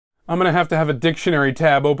I'm gonna have to have a dictionary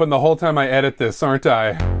tab open the whole time I edit this, aren't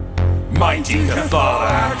I? Mighty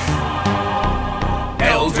Catholic,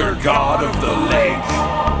 Elder God of the Lake,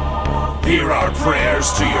 hear our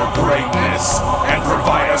prayers to your greatness and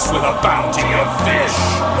provide us with a bounty of fish.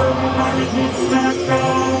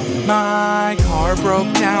 My car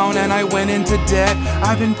broke down and I went into debt.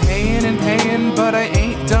 I've been paying and paying, but I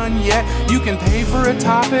ain't done yet. You can pay for a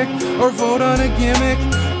topic or vote on a gimmick.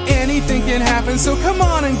 Anything can happen, so come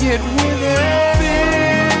on and get with it.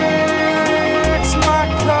 Fix my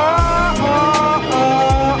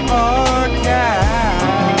carcast,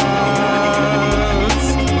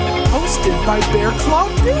 hosted by Bear Claw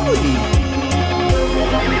Billy.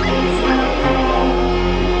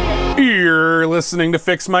 You're listening to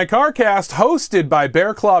Fix My Carcast, hosted by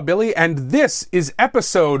Bear Claw Billy, and this is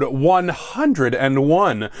episode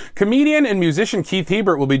 101. Comedian and musician Keith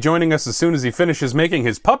Hebert will be joining us as soon as he finishes making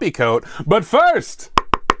his puppy coat. But first,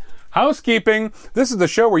 housekeeping. This is the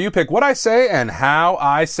show where you pick what I say and how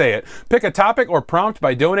I say it. Pick a topic or prompt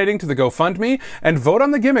by donating to the GoFundMe, and vote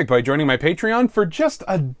on the gimmick by joining my Patreon for just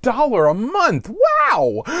 $1 a month.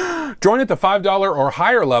 Wow! Join at the $5 or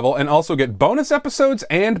higher level and also get bonus episodes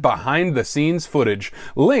and behind-the-scenes footage.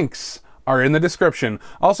 Links are in the description.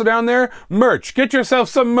 Also down there, merch. Get yourself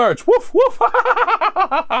some merch. Woof, woof!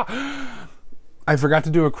 I forgot to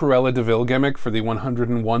do a Cruella de Vil gimmick for the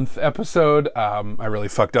 101th episode. I really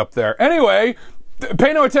fucked up there. Anyway,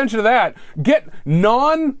 pay no attention to that. Get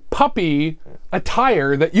non-puppy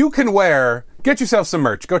attire that you can wear. Get yourself some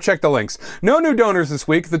merch. Go check the links. No new donors this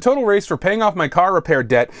week. The total race for paying off my car repair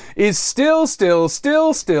debt is still holding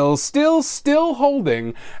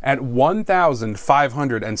at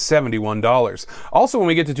 $1,571. Also, when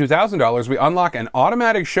we get to $2,000, we unlock an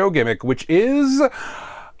automatic show gimmick, which is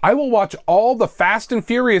I will watch all the Fast and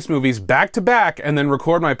Furious movies back to back and then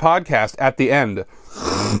record my podcast at the end.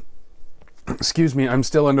 Excuse me, I'm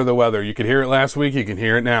still under the weather. You could hear it last week, you can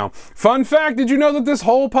hear it now. Fun fact, did you know that this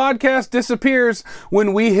whole podcast disappears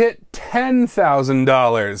when we hit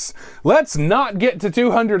 $10,000? Let's not get to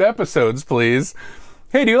 200 episodes, please.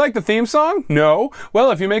 Hey, do you like the theme song? No? Well,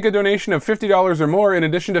 if you make a donation of $50 or more, in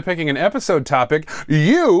addition to picking an episode topic,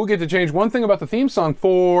 you get to change one thing about the theme song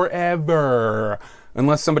forever.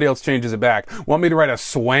 Unless somebody else changes it back. Want me to write a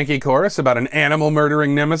swanky chorus about an animal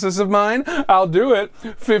murdering nemesis of mine? I'll do it.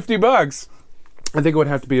 $50. I think it would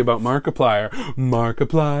have to be about Markiplier.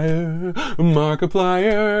 Markiplier,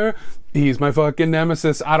 Markiplier. He's my fucking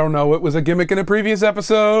nemesis. I don't know. It was a gimmick in a previous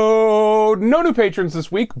episode. No new patrons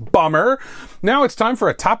this week. Bummer. Now it's time for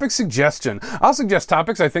a topic suggestion. I'll suggest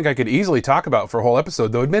topics I think I could easily talk about for a whole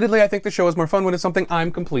episode, though admittedly I think the show is more fun when it's something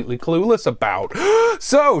I'm completely clueless about.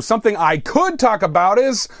 So, something I could talk about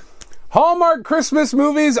is Hallmark Christmas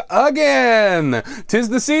movies again! 'Tis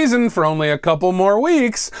the season for only a couple more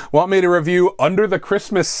weeks. Want me to review Under the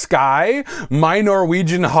Christmas Sky? My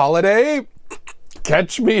Norwegian Holiday?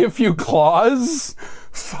 Catch Me If You Claus?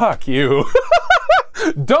 Fuck you.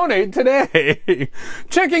 Donate today.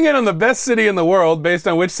 Checking in on the best city in the world based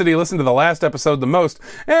on which city listened to the last episode the most,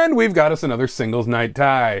 and we've got us another singles night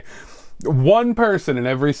tie. One person in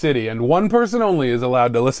every city, and one person only is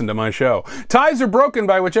allowed to listen to my show. Ties are broken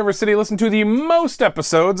by whichever city listened to the most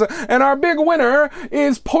episodes, and our big winner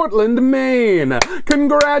is Portland, Maine.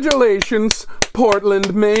 Congratulations,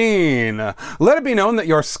 Portland, Maine. Let it be known that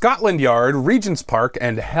your Scotland Yard, Regent's Park,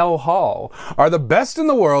 and Hell Hall are the best in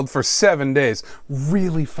the world for 7 days.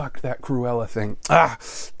 Really fucked that Cruella thing. Ah,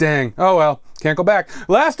 dang. Oh well. Can't go back.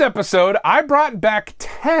 Last episode, I brought back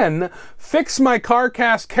 10 Fix My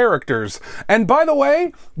Carcast characters. And by the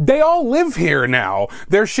way, they all live here now.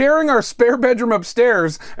 They're sharing our spare bedroom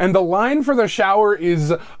upstairs, and the line for the shower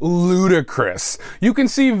is ludicrous. You can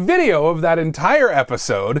see video of that entire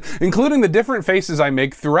episode, including the different faces I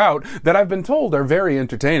make throughout, that I've been told are very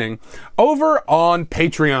entertaining, over on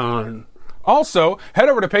Patreon. Also, head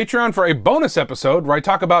over to Patreon for a bonus episode where I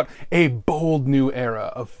talk about a bold new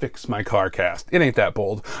era of Fix My Carcast. It ain't that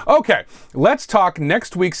bold. Okay, let's talk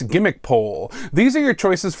next week's gimmick poll. These are your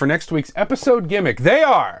choices for next week's episode gimmick. They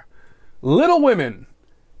are Little Women,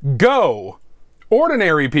 Go,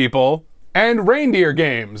 Ordinary People, and Reindeer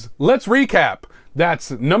Games. Let's recap. That's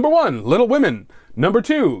number 1, Little Women. Number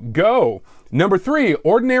 2, Go. Number 3,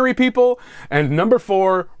 Ordinary People. And number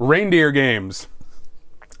 4, Reindeer Games.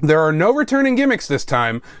 There are no returning gimmicks this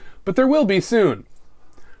time, but there will be soon.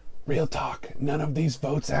 Real talk, none of these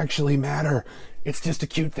votes actually matter. It's just a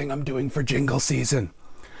cute thing I'm doing for jingle season.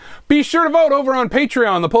 Be sure to vote over on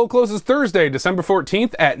Patreon. The poll closes Thursday, December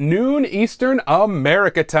 14th at noon Eastern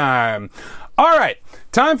America time. All right,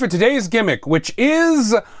 time for today's gimmick, which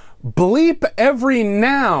is bleep every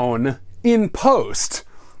noun in post.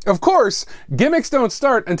 Of course, gimmicks don't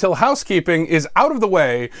start until housekeeping is out of the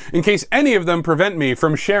way in case any of them prevent me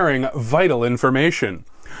from sharing vital information.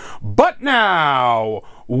 But now,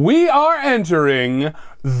 we are entering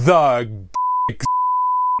the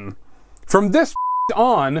From this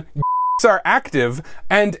on, are active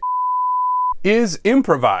and is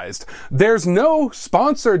improvised. There's no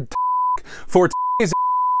sponsored for today's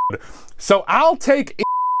episode, so I'll take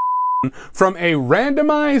from a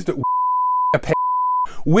randomized page,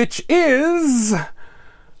 which is...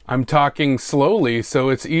 I'm talking slowly so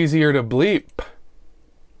it's easier to bleep.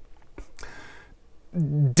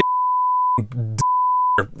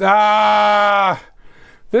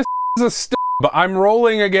 This is a stub. I'm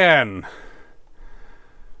rolling again.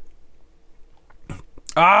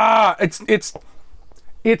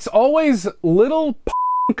 It's always little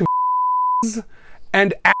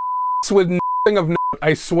and ass with nothing of note.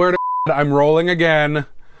 I swear to God, I'm rolling again.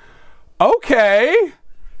 Okay.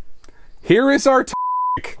 Here is our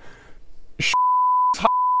topic.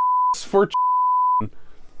 For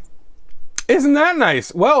Isn't that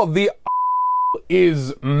nice? Well, the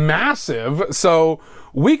is massive, so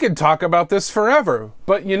we could talk about this forever.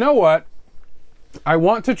 But you know what? I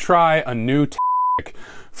want to try a new topic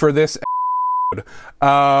for this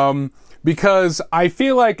episode. Because I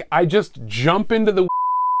feel like I just jump into the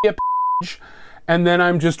page and then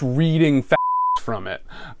I'm just reading facts from it.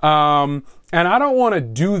 And I don't want to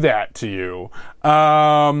do that to you.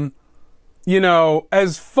 You know,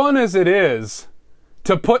 as fun as it is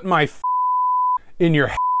to put my in your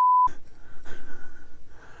head,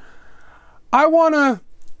 I want to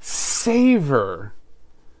savor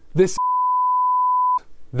this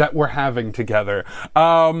that we're having together.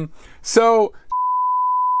 So,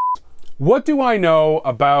 what do I know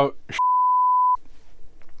about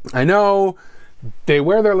I know they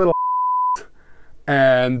wear their little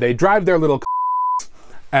and they drive their little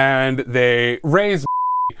and they raise,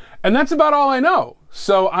 and that's about all I know.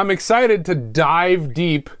 So I'm excited to dive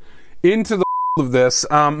deep into the of this.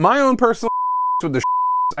 My own personal with the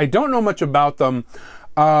I don't know much about them.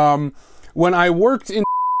 When I worked in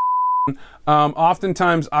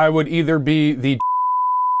oftentimes I would either be the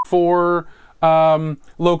for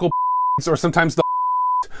local or sometimes the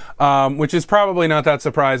which is probably not that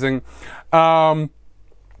surprising.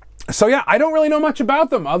 So yeah, I don't really know much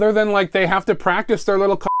about them other than like they have to practice their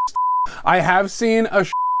little I have seen a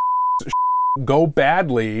go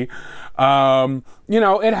badly. You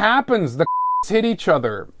know, it happens. The hit each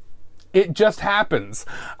other. It just happens.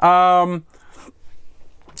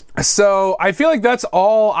 So I feel like that's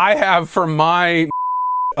all I have for my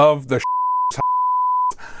of the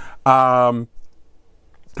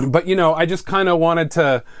but you know, I just kind of wanted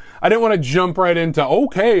to, I didn't want to jump right into,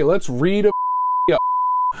 okay, let's read a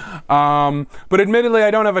but admittedly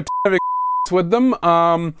I don't have a ton of experience with them.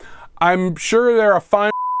 I'm sure they're a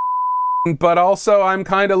fine, but also I'm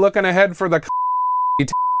kind of looking ahead for the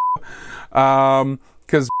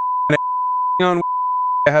because on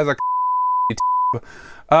has a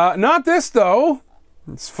not this though,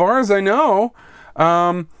 as far as I know.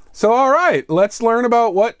 So all right, let's learn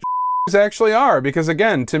about what actually are, because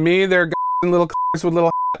again, to me, they're little cars with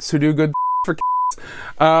little hats who do good for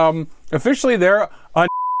kids. Officially, they're a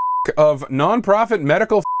of non-profit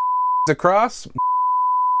medical across.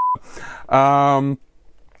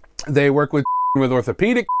 They work with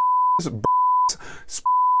orthopedic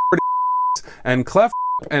and cleft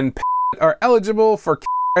and are eligible for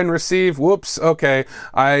and receive. Whoops. Okay,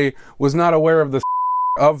 I was not aware of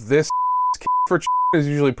this for is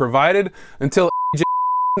usually provided until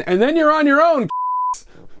and then you're on your own.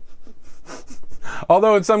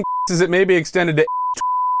 Although in some cases it may be extended to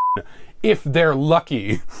if they're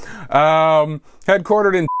lucky.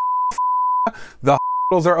 Headquartered in the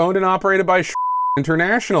hospitals are owned and operated by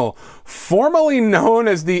International, formerly known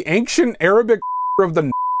as the ancient Arabic of the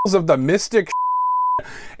Nobles of the Mystic,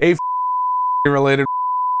 a related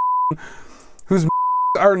whose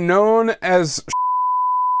are known as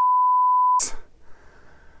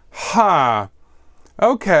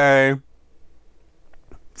okay.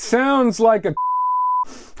 Sounds like a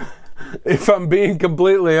if I'm being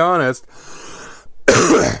completely honest.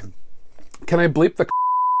 Can I bleep the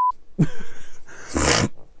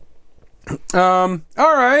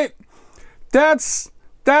all right. That's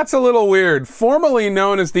a little weird. Formerly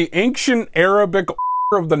known as the ancient Arabic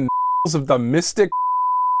of the Nobles of the Mystic.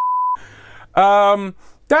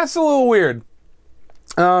 That's a little weird.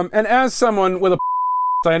 And as someone with a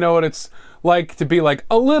I know what it's like to be like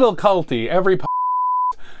a little culty. Every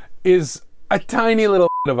is a tiny little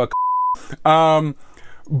bit of a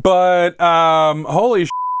but holy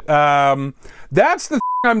That's the thing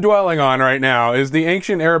I'm dwelling on right now, is the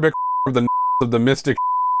ancient Arabic of the mystic.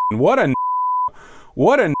 What a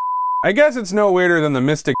I guess it's no weirder than the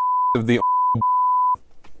mystic of the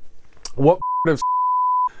what of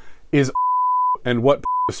is and what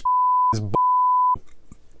is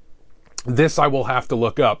this I will have to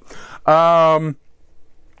look up. By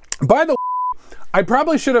the way, I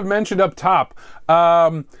probably should have mentioned up top,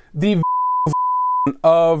 the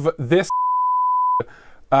of this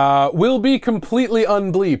will be completely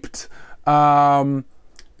unbleeped.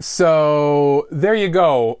 So there you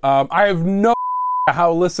go. I have no idea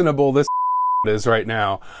how listenable this is right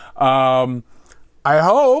now. I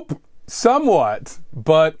hope somewhat,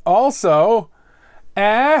 but also,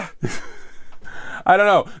 I don't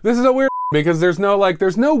know. This is a weird because there's no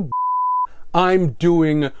I'm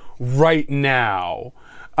doing right now.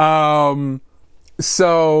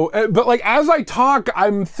 So, but like as I talk,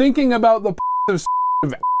 I'm thinking about the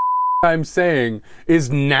I'm saying is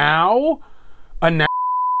now a now.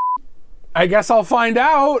 I guess I'll find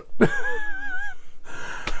out.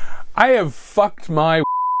 I have fucked my.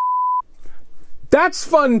 That's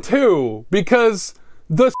fun too, because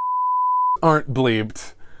the aren't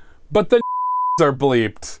bleeped, but the are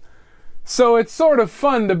bleeped. So it's sort of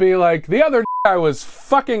fun to be like, the other I was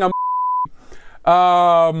fucking a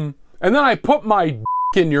and then I put my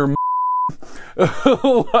in your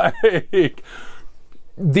like,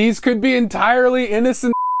 these could be entirely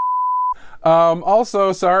innocent.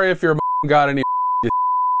 Also, sorry if your got any.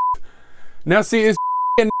 Now see, is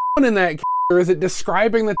in that or is it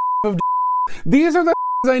describing the of? These are the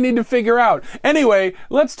I need to figure out. Anyway,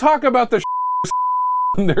 let's talk about the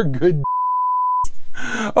they're good.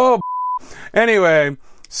 Oh, anyway,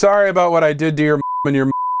 sorry about what I did to your and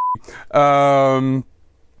your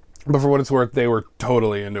but for what it's worth, they were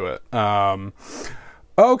totally into it.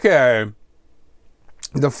 Okay,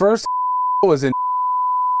 the first was in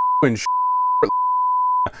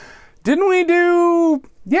didn't we do?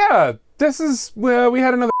 Yeah, this is we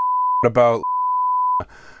had another about.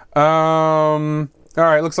 All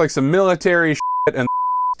right, looks like some military shit and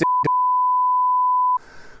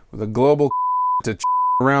with a global to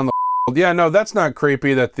around the world. Yeah, no, that's not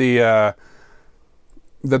creepy. That the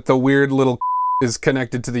weird little is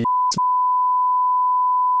connected to the.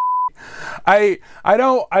 I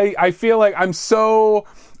feel like I'm so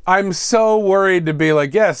worried to be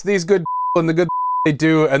like, yes, these good and the good they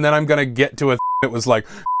do, and then I'm gonna get to it. It was like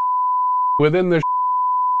within the.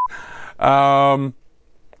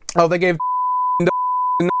 Oh, they gave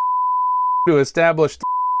to establish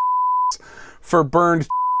for burned.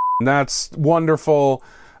 That's wonderful.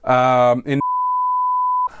 In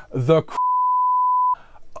the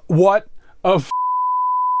what of?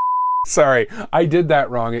 Sorry, I did that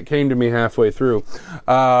wrong. It came to me halfway through.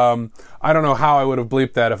 I don't know how I would have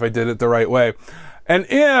bleeped that if I did it the right way. And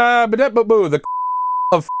the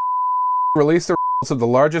of released the results of the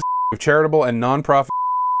largest charitable and non-profit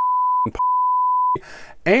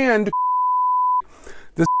and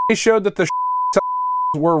this showed that the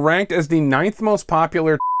were ranked as the 9th most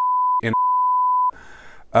popular in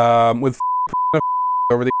with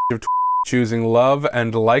over the age of 20 choosing love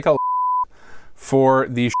and like a for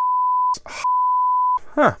the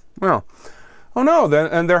well, oh no,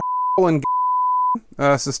 and their and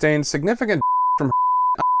sustained significant from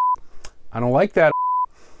I don't like that.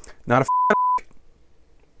 Not a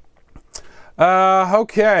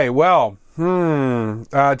okay, well,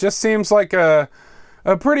 just seems like a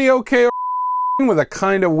pretty okay with a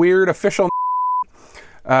kind of weird official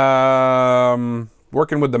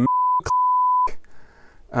working with the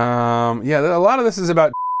yeah, a lot of this is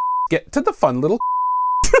about get to the fun little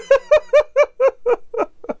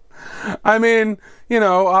I mean, you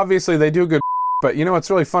know, obviously they do good, but you know what's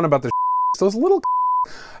really fun about the those little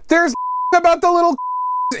there's about the little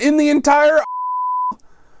in the entire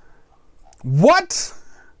what?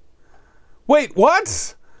 Wait,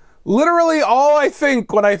 what? Literally all I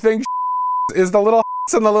think when I think is the little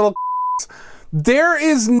and the little there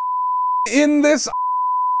is in this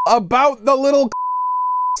about the little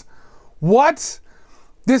what?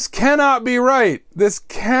 This cannot be right. This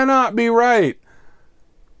cannot be right.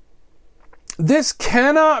 This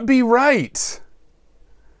cannot be right.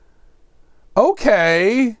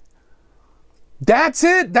 Okay. That's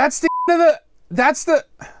it. That's the end of the that's the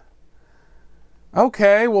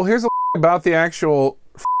okay, well here's a about the actual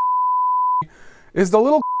is the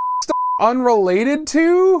little stuff unrelated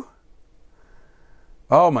to?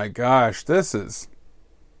 Oh my gosh, this is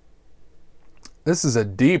a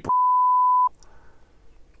deep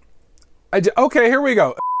okay, here we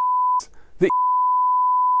go. The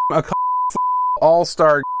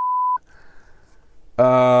all-star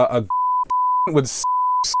A with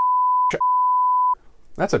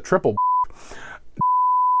that's a triple.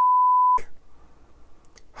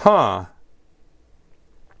 Huh.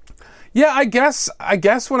 Yeah, I guess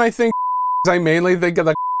when I think I mainly think of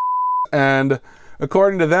the and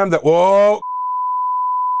according to them that whoa,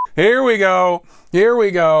 here we go.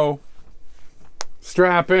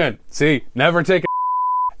 Strap in. See, never take a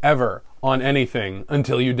ever on anything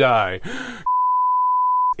until you die.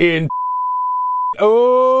 In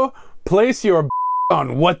place your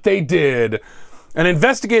on what they did. An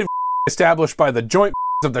investigative established by the joint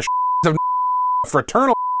of the of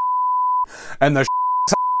fraternal and the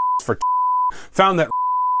for found that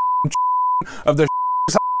of the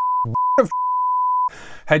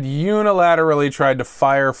had unilaterally tried to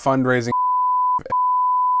fire fundraising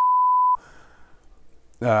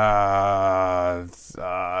this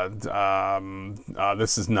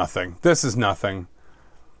is nothing.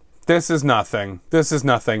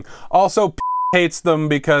 Also, hates them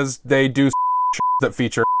because they do that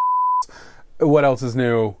feature. What else is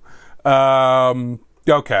new?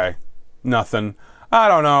 Okay. Nothing. I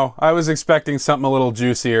don't know. I was expecting something a little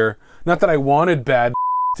juicier. Not that I wanted bad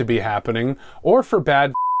to be happening or for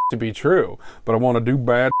bad to be true, but I want to do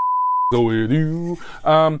bad with you.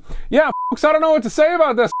 Yeah, folks, I don't know what to say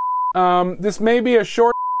about this. This may be a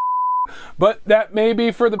short, but that may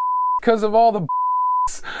be for the because of all the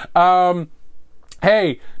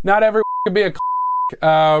hey, not everyone can be a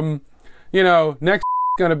next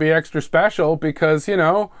gonna be extra special because,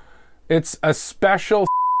 it's a special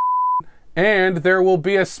and there will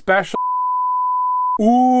be a special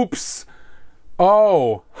oops.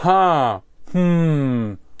 Oh, huh.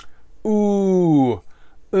 Ooh.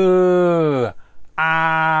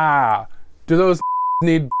 Ah. Do those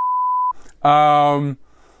need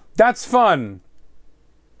that's fun.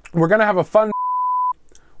 We're gonna have a fun.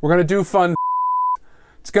 We're gonna do fun.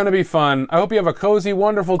 It's gonna be fun. I hope you have a cozy,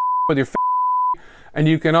 wonderful with your and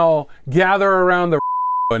you can all gather around the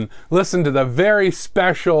and listen to the very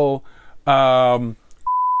special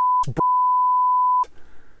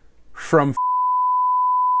from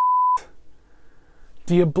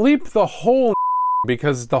do you bleep the whole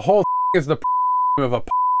because the whole is the of a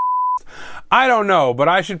I don't know, but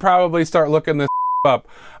I should probably start looking this up.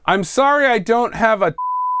 I'm sorry I don't have a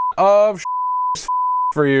of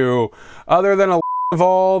for you other than a of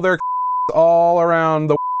all their all around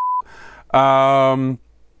the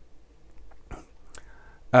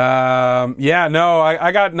yeah, no,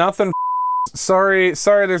 I got nothing. Sorry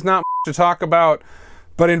there's not much to talk about,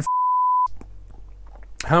 but in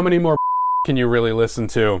how many more can you really listen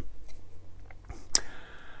to?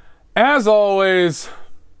 As always,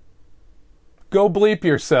 go bleep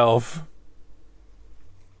yourself.